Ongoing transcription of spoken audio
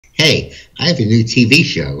Hey, I have a new TV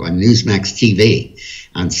show on Newsmax TV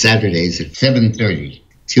on Saturdays at 7:30.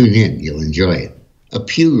 Tune in. You'll enjoy it. A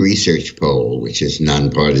Pew Research poll, which is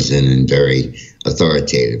nonpartisan and very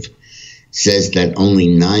authoritative, says that only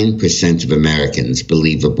 9% of Americans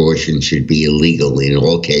believe abortion should be illegal in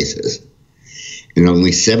all cases, and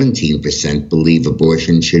only 17% believe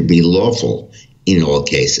abortion should be lawful in all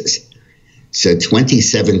cases. So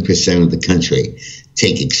 27% of the country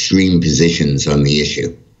take extreme positions on the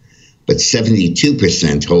issue, but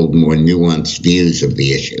 72% hold more nuanced views of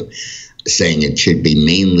the issue, saying it should be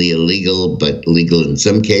mainly illegal but legal in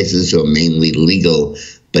some cases, or mainly legal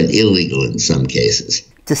but illegal in some cases.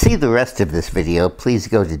 To see the rest of this video, please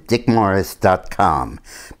go to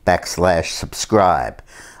dickmorris.com/subscribe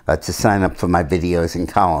to sign up for my videos and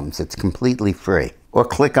columns. It's completely free. Or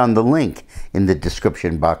click on the link in the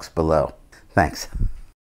description box below. Thanks.